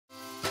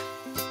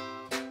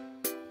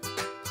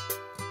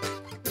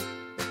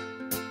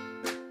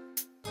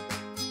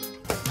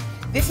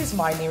This is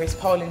my nearest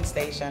polling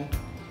station.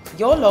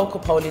 Your local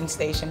polling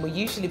station will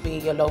usually be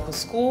your local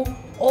school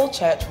or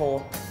church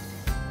hall.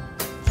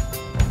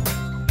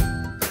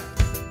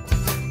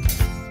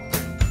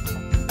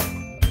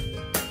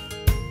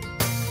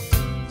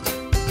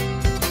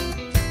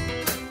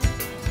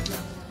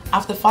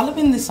 After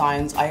following the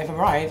signs, I have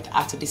arrived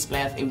at a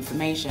display of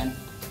information.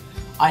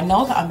 I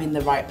know that I'm in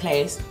the right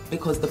place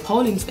because the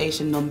polling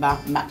station number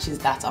matches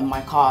that on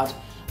my card,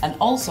 and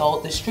also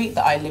the street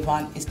that I live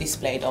on is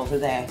displayed over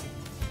there.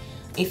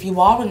 If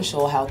you are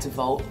unsure how to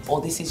vote,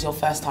 or this is your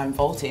first time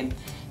voting,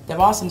 there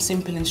are some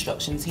simple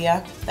instructions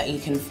here that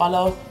you can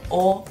follow,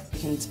 or you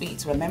can speak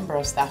to a member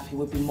of staff who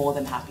would be more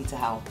than happy to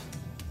help.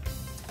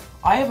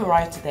 I have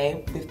arrived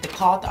today with the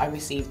card that I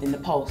received in the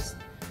post.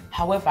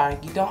 However,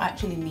 you don't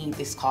actually need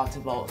this card to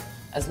vote,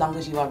 as long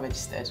as you are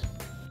registered.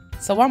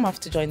 So I'm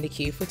off to join the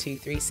queue for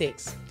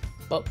 236,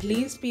 but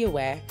please be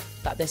aware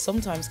that there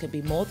sometimes can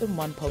be more than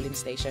one polling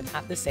station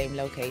at the same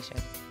location.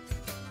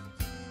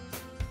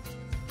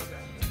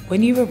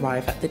 When you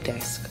arrive at the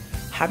desk,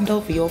 hand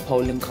over your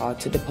polling card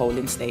to the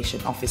polling station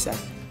officer.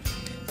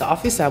 The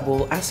officer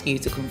will ask you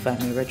to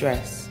confirm your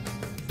address.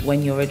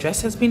 When your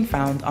address has been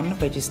found on the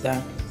register,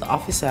 the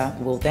officer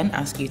will then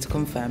ask you to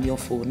confirm your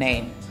full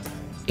name.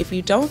 If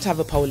you don't have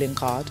a polling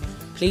card,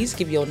 please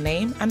give your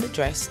name and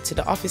address to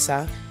the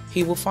officer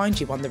who will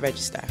find you on the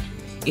register.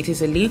 It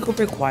is a legal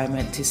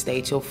requirement to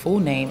state your full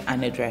name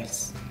and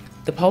address.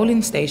 The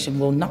polling station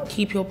will not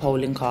keep your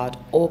polling card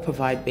or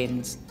provide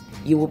bins.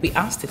 You will be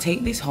asked to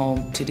take this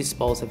home to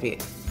dispose of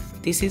it.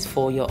 This is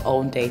for your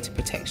own data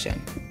protection.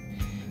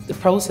 The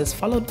process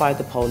followed by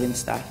the polling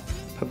staff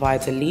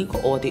provides a legal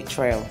audit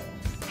trail.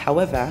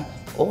 However,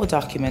 all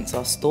documents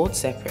are stored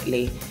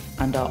separately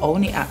and are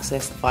only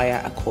accessed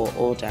via a court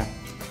order,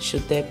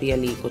 should there be a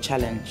legal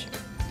challenge.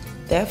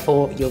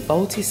 Therefore, your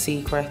vote is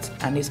secret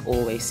and is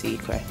always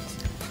secret.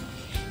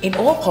 In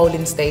all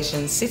polling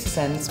stations,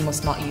 citizens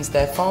must not use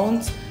their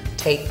phones,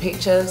 take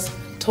pictures,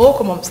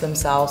 talk amongst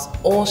themselves,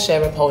 or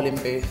share a polling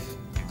booth.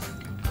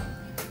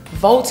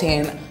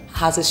 Voting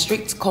has a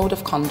strict code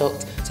of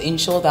conduct to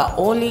ensure that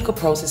all legal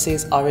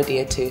processes are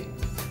adhered to.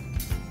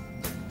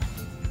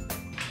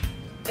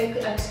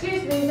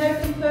 Excuse me, no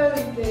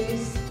confirming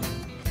please.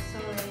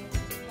 Sorry.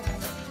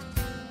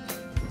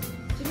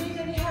 Do you need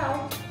any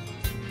help?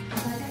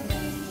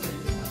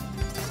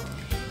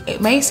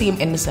 It may seem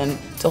innocent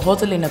to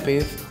huddle in a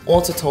booth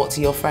or to talk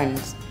to your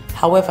friends.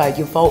 However,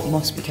 your vote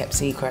must be kept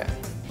secret.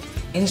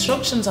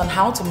 Instructions on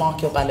how to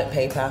mark your ballot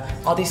paper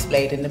are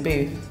displayed in the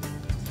booth.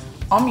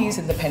 I'm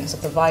using the pencil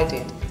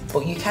provided,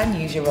 but you can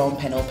use your own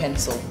pen or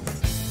pencil.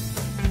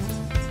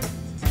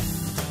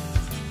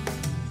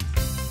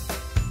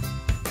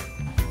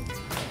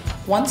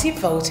 Once you've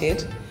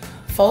voted,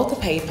 fold the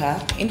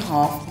paper in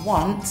half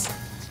once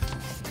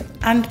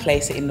and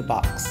place it in the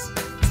box.